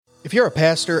If you're a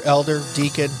pastor, elder,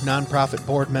 deacon, nonprofit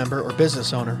board member, or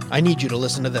business owner, I need you to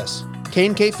listen to this.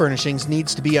 K&K Furnishings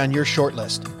needs to be on your short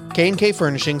list. K&K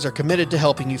Furnishings are committed to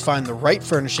helping you find the right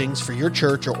furnishings for your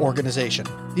church or organization.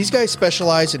 These guys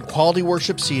specialize in quality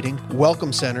worship seating,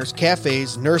 welcome centers,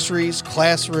 cafes, nurseries,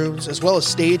 classrooms, as well as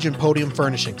stage and podium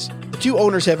furnishings. The two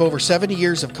owners have over 70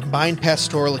 years of combined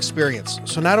pastoral experience,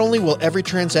 so not only will every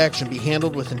transaction be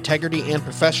handled with integrity and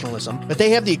professionalism, but they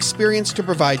have the experience to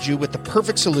provide you with the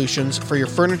perfect solutions for your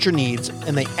furniture needs,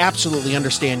 and they absolutely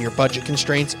understand your budget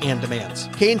constraints and demands.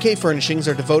 K&K Furnishings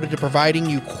are devoted to providing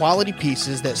you quality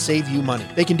pieces that save you money.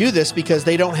 They can do this because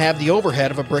they don't have the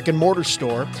overhead of a brick and mortar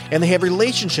store, and they have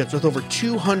relationships with over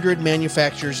 200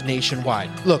 manufacturers nationwide.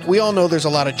 Look, we all know there's a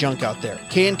lot of junk out there.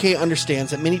 K&K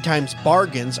understands that many times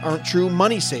bargains aren't true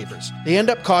money savers. They end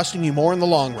up costing you more in the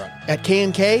long run. At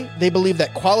K&K, they believe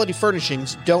that quality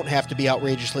furnishings don't have to be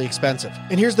outrageously expensive.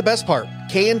 And here's the best part.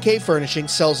 K&K Furnishing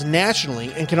sells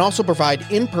nationally and can also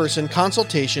provide in-person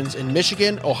consultations in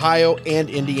Michigan, Ohio, and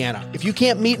Indiana. If you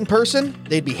can't meet in person,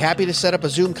 they'd be happy to set up a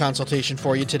Zoom consultation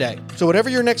for you today. So whatever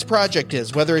your next project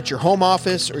is, whether it's your home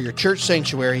office or your church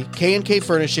sanctuary, K&K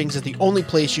Furnishings is the only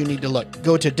place you need to look.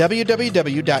 Go to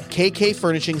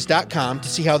www.kkfurnishings.com to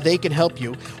see how they can help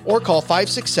you, or call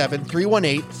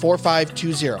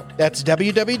 567-318-4520. That's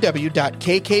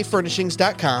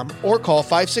www.kkfurnishings.com, or call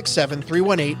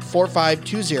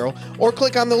 567-318-4520, or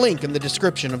click on the link in the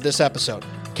description of this episode.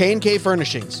 K&K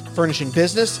Furnishings, furnishing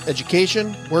business,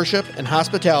 education, worship, and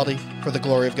hospitality for the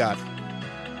glory of God.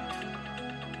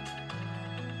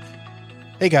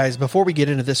 Hey guys, before we get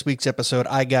into this week's episode,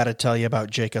 I gotta tell you about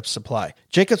Jacobs Supply.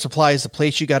 Jacobs Supply is the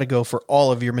place you gotta go for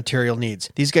all of your material needs.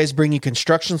 These guys bring you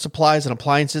construction supplies and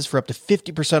appliances for up to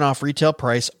 50% off retail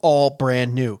price, all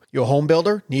brand new. You a home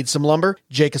builder? Need some lumber?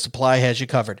 Jacobs Supply has you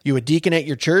covered. You a deacon at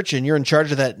your church and you're in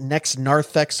charge of that next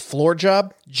Narthex floor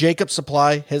job? Jacobs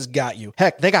Supply has got you.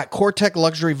 Heck, they got Cortec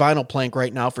luxury vinyl plank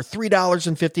right now for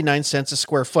 $3.59 a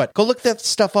square foot. Go look that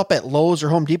stuff up at Lowe's or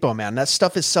Home Depot, man. That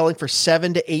stuff is selling for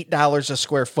 $7 to $8 a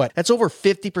square foot. That's over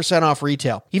 50% off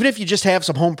retail. Even if you just have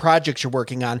some home projects you're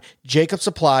working on, Jacobs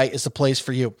Supply is the place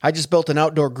for you. I just built an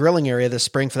outdoor grilling area this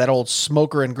spring for that old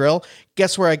smoker and grill.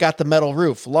 Guess where I got the metal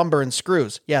roof, lumber, and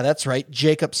screws? Yeah, that's right,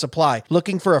 Jacobs Supply.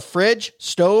 Looking for a fridge,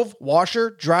 stove,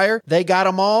 washer, dryer? They got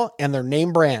them all, and they're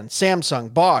name brand.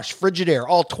 Samsung, Bosch, Frigidaire,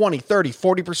 all 20, 30,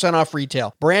 40% off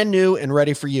retail. Brand new and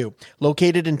ready for you.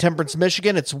 Located in Temperance,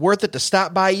 Michigan, it's worth it to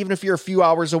stop by even if you're a few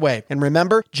hours away. And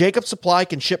remember, Jacobs Supply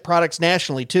can ship products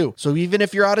nationally too, so even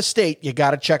if you're out of state, you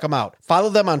gotta check them out. Follow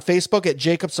them on Facebook at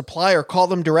Jacobs Supply or call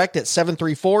them direct at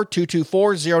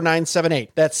 734-224-0978.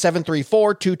 That's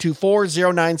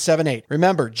 734-224-0978.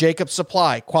 Remember, Jacobs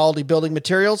Supply, quality building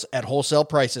materials at wholesale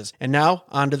prices. And now,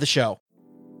 on to the show.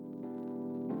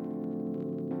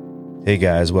 Hey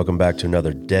guys, welcome back to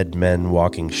another Dead Men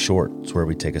Walking Shorts, where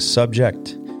we take a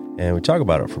subject and we talk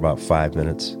about it for about 5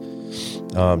 minutes.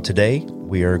 Today,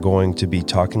 we are going to be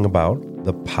talking about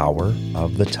the power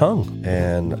of the tongue.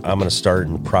 And I'm going to start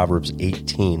in Proverbs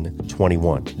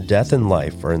 18:21. Death and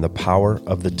life are in the power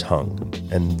of the tongue,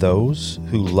 and those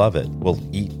who love it will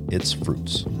eat its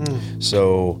fruits.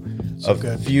 So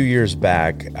a few years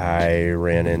back, I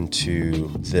ran into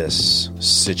this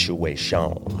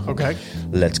situation. Okay.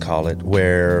 Let's call it,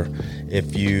 where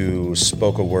if you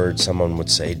spoke a word, someone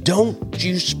would say, "Don't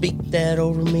you speak that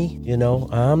over me. You know,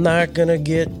 I'm not going to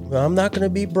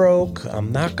be broke.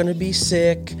 I'm not going to be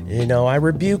sick. You know, I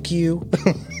rebuke you."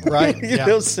 Right. You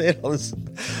know, saying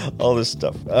all this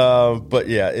stuff. But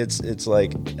yeah, it's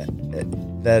like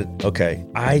that. Okay.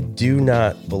 I do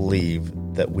not believe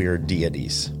that we are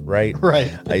deities, right?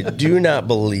 Right. I do not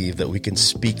believe that we can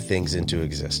speak things into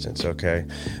existence, okay?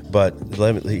 But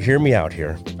hear me out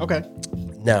here. Okay.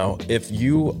 Now, if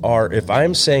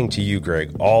I'm saying to you,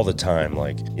 Greg, all the time,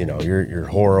 like, you know, you're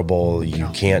horrible, you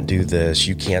can't do this,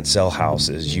 you can't sell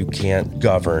houses, you can't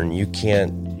govern,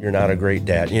 you're not a great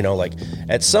dad, you know, like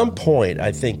at some point,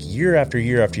 I think year after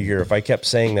year after year, if I kept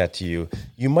saying that to you,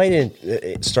 you might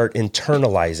start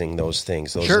internalizing those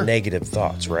things, those negative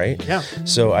thoughts, right? Yeah.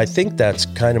 So I think that's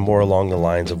kind of more along the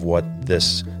lines of what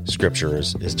this scripture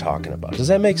is talking about. Does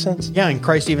that make sense? Yeah, and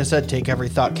Christ even said, take every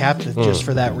thought captive just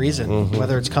for that reason,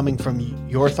 whether it's coming from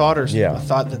your thought or a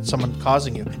thought that someone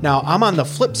causing you. Now, I'm on the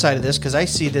flip side of this because I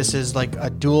see this as like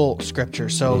a dual scripture.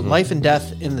 So life and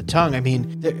death in the tongue. I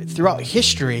mean, throughout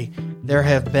history, there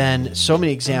have been so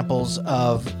many examples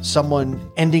of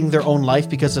someone ending their own life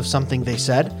because of something they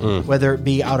said, whether it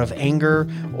be out of anger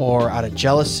or out of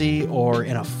jealousy or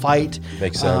in a fight.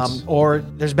 Makes sense. Or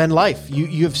there's been life.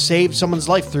 You have saved someone's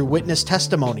life through witness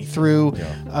testimony, through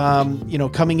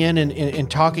coming in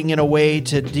and talking in a way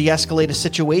to de-escalate a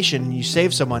situation, and you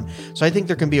save someone. So I think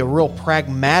there can be a real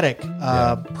pragmatic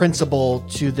principle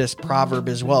to this proverb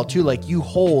as well, too. Like, you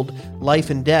hold life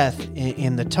and death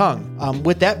in the tongue.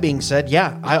 With that being said,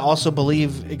 I also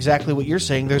believe exactly what you're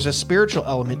saying. There's a spiritual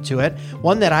element to it,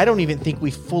 one that I don't even think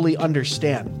we fully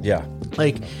understand. Yeah.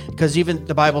 Like, because even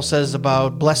the Bible says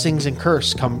about blessings and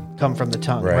curse come from the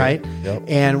tongue, right? Yep.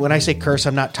 And when I say curse,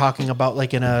 I'm not talking about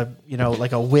like in a,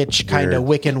 like a witch kind of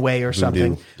Wiccan way or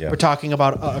something. Yeah. We're talking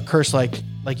about a curse like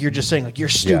you're just saying, like, you're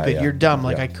stupid, you're dumb,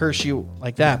 like I curse you,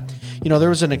 like that. There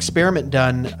was an experiment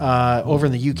done over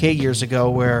in the UK years ago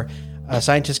where a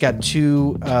scientist got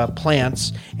two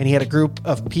plants, and he had a group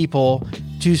of people,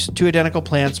 two identical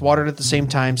plants, watered at the same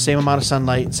time, same amount of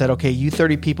sunlight, and said, okay, you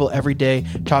 30 people every day,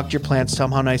 talk to your plants, tell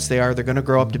them how nice they are. They're going to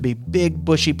grow up to be big,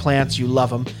 bushy plants. You love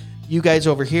them. You guys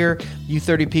over here, you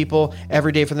 30 people,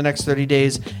 every day for the next 30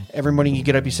 days, every morning you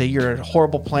get up, you say, you're a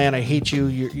horrible plant, I hate you,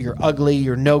 you're ugly,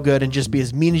 you're no good, and just be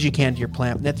as mean as you can to your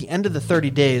plant. And at the end of the 30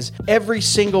 days, every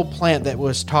single plant that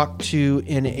was talked to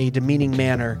in a demeaning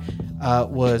manner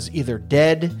was either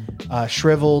dead,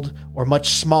 shriveled, or much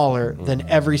smaller than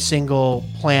every single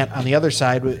plant on the other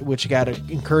side, which got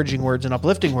encouraging words and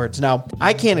uplifting words. Now,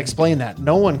 I can't explain that.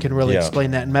 No one can really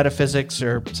explain that in metaphysics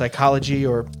or psychology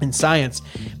or in science,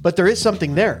 but there is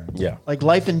something there. Yeah. Like,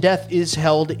 life and death is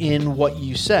held in what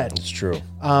you said. It's true.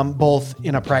 Both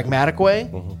in a pragmatic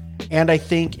way, and I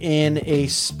think in a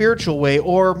spiritual way,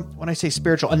 or when I say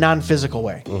spiritual, a non-physical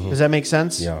way. Does that make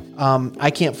sense? Yeah.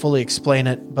 I can't fully explain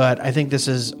it, but I think this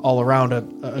is all around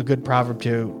a good proverb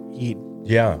to heed.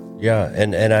 Yeah.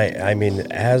 And I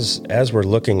mean, as we're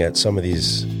looking at some of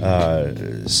these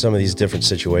different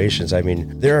situations, I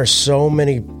mean, there are so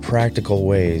many practical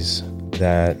ways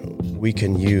that we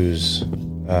can use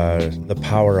the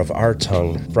power of our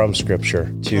tongue from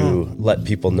Scripture to let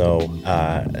people know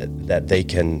that they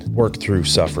can work through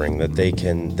suffering, that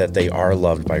they are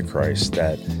loved by Christ,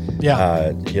 that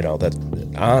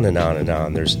on and on and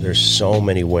on. There's so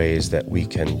many ways that we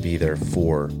can be there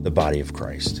for the body of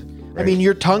Christ. Right? I mean,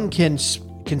 your tongue can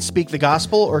speak the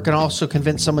gospel, or can also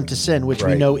convince someone to sin, which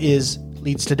we know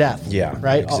leads to death. Yeah,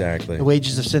 right? Exactly. The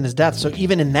wages of sin is death. So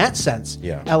even in that sense,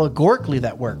 allegorically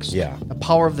that works. Yeah. The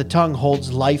power of the tongue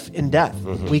holds life and death.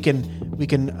 We can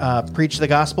preach the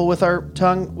gospel with our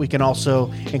tongue. We can also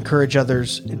encourage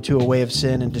others into a way of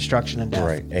sin and destruction and death.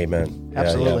 Right. Amen.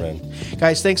 Absolutely. Yeah, man.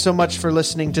 Guys, thanks so much for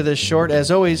listening to this short.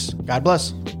 As always, God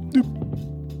bless.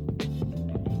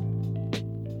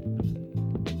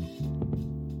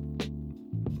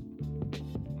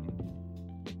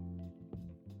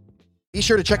 Be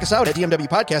sure to check us out at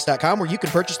dmwpodcast.com, where you can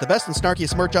purchase the best and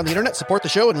snarkiest merch on the internet, support the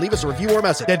show, and leave us a review or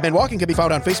message. Dead Men Walking can be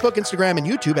found on Facebook, Instagram, and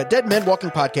YouTube at Dead Men Walking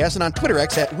Podcast, and on Twitter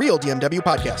X at Real DMW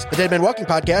Podcast. The Dead Men Walking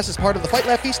Podcast is part of the Fight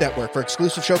Laugh Feast Network. For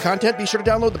exclusive show content, be sure to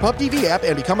download the Pub TV app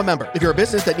and become a member. If you're a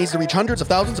business that needs to reach hundreds of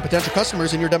thousands of potential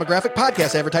customers in your demographic,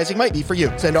 podcast advertising might be for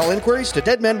you. Send all inquiries to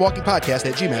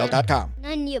deadmenwalkingpodcast@gmail.com.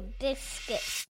 None your biscuits.